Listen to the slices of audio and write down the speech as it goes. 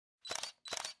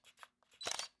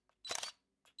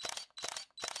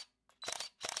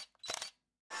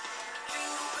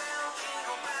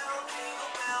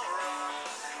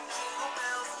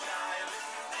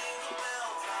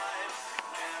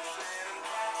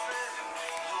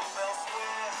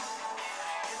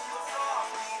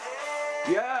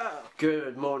Yeah!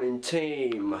 Good morning,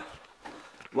 team.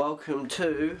 Welcome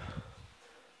to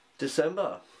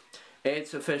December.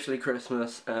 It's officially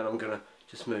Christmas and I'm gonna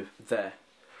just move there.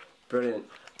 Brilliant.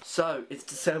 So, it's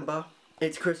December,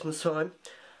 it's Christmas time,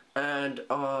 and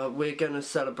we're gonna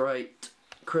celebrate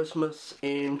Christmas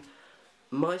in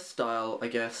my style, I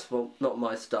guess. Well, not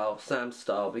my style, Sam's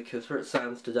style, because we're at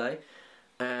Sam's today.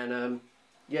 And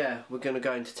yeah, we're gonna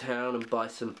go into town and buy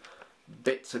some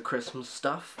bits of Christmas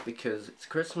stuff because it's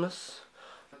Christmas.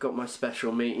 I've got my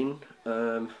special meeting,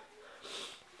 and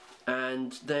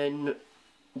then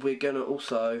we're gonna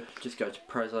also just go to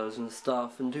Prezzo's and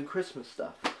stuff and do Christmas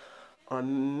stuff.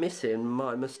 I'm missing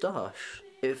my moustache.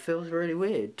 It feels really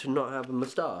weird to not have a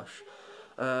moustache,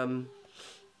 and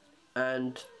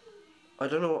I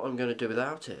don't know what I'm gonna do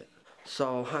without it,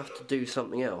 so I'll have to do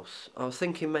something else. I was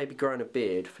thinking maybe growing a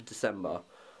beard for December.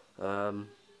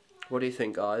 What do you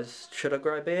think, guys? Should I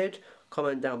grow a beard?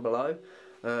 Comment down below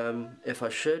if I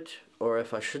should or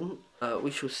if I shouldn't.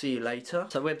 We shall see you later.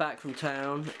 So we're back from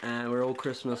town and we're all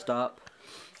Christmased up,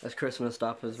 as Christmased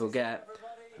up as we'll get.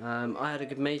 I had a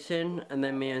good meeting and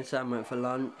then me and Sam went for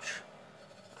lunch,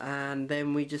 and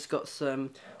then we just got some,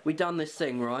 we done this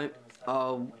thing, right?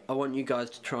 I want you guys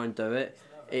to try and do it.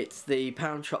 It's the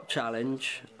pound shop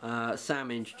challenge.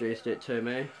 Sam introduced it to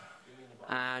me.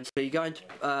 And so you go into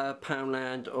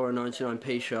Poundland or a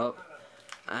 99p shop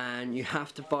and you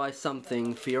have to buy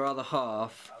something for your other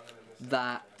half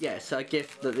that, so a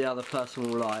gift that the other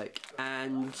person will like.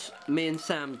 And me and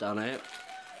Sam done it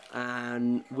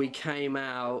and we came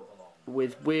out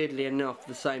with, weirdly enough,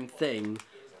 the same thing,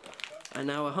 and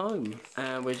now we're home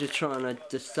and we're just trying to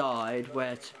decide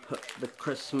where to put the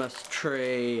Christmas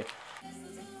tree.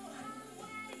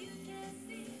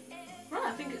 Right,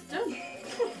 I think it's done.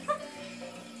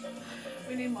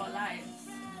 We need more lights.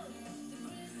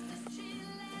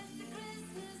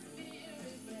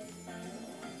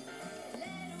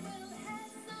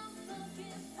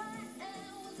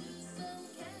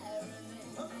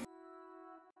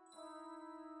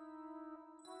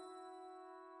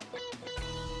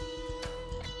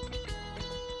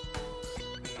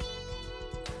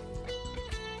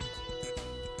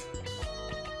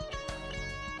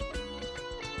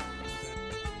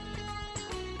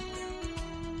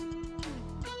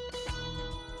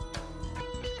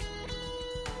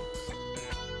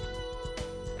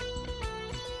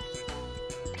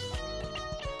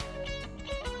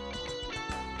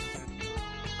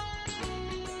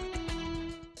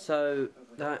 So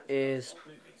that is,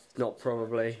 not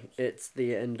probably, it's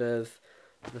the end of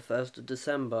the 1st of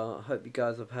December. I hope you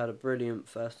guys have had a brilliant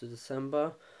 1st of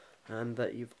December and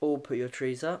that you've all put your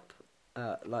trees up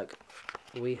like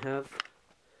we have.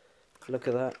 Look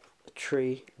at that, a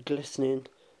tree glistening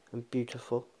and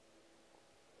beautiful.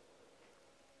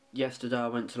 Yesterday I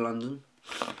went to London.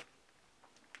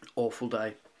 Awful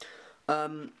day.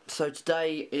 So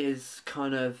today is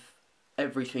kind of,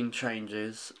 everything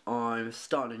changes. I'm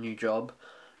starting a new job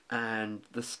and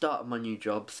the start of my new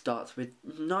job starts with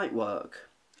night work.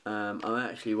 I'm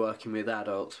actually working with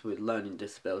adults with learning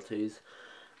disabilities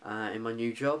in my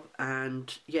new job,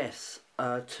 and yes,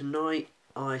 tonight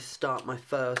I start my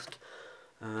first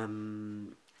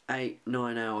 8-9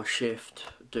 hour shift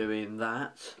doing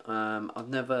that. I've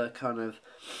never kind of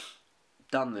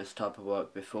done this type of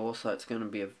work before, so it's going to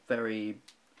be a very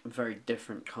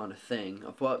different kind of thing.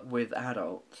 I've worked with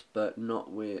adults, but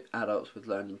not with adults with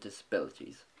learning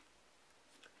disabilities,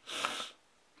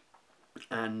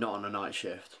 and not on a night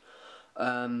shift.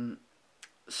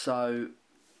 So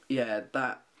yeah,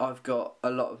 that I've got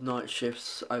a lot of night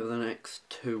shifts over the next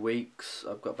 2 weeks.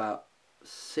 I've got about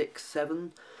 6-7,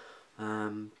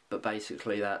 but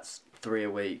basically that's 3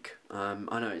 a week.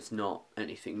 I know it's not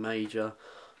anything major,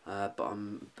 but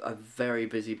I'm a very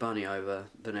busy bunny over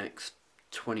the next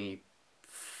 20-30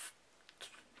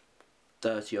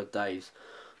 odd days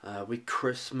with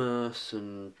Christmas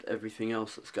and everything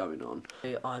else that's going on.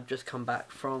 I've just come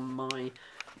back from my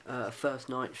first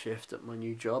night shift at my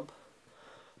new job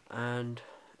and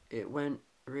it went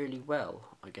really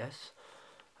well, I guess.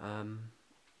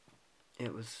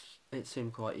 It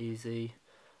seemed quite easy.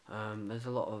 There's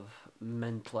a lot of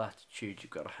mental attitude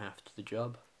you've got to have to the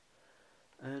job,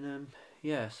 and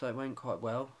yeah, so it went quite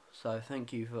well. So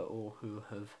thank you for all who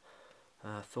have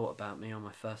thought about me on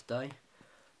my first day,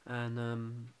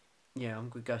 and yeah, I'm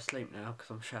going to go sleep now because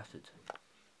I'm shattered.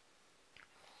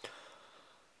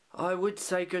 I would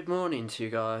say good morning to you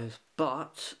guys,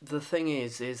 but the thing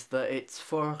is that it's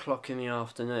 4 o'clock in the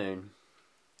afternoon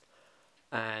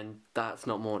and that's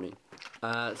not morning.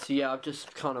 So yeah, I've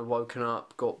just kind of woken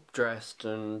up, got dressed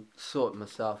and sorted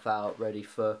myself out ready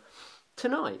for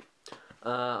tonight.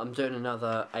 I'm doing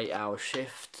another 8-hour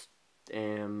shift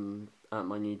at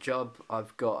my new job.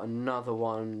 I've got another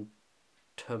one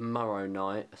tomorrow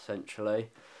night, essentially,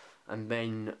 and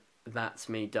then that's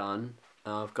me done.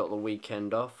 I've got the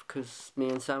weekend off because me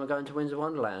and Sam are going to Windsor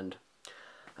Wonderland.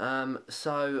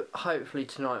 So hopefully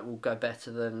tonight will go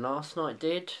better than last night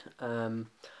did.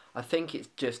 I think it's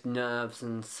just nerves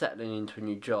and settling into a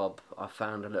new job. I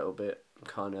found a little bit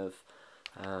kind of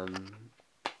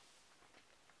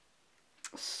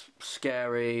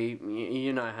scary.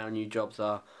 You know how new jobs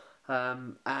are.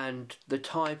 And the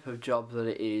type of job that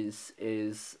it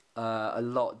is a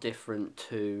lot different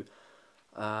to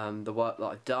the work that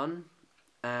I've done,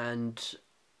 and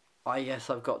I guess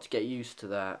I've got to get used to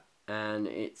that, and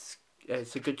it's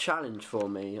a good challenge for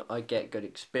me. I get good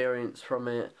experience from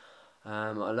it.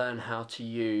 I learn how to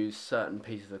use certain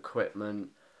pieces of equipment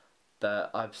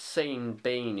that I've seen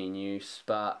being in use,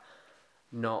 but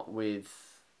not with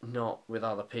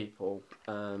other people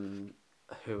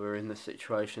who are in the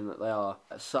situation that they are.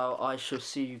 So I shall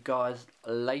see you guys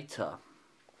later.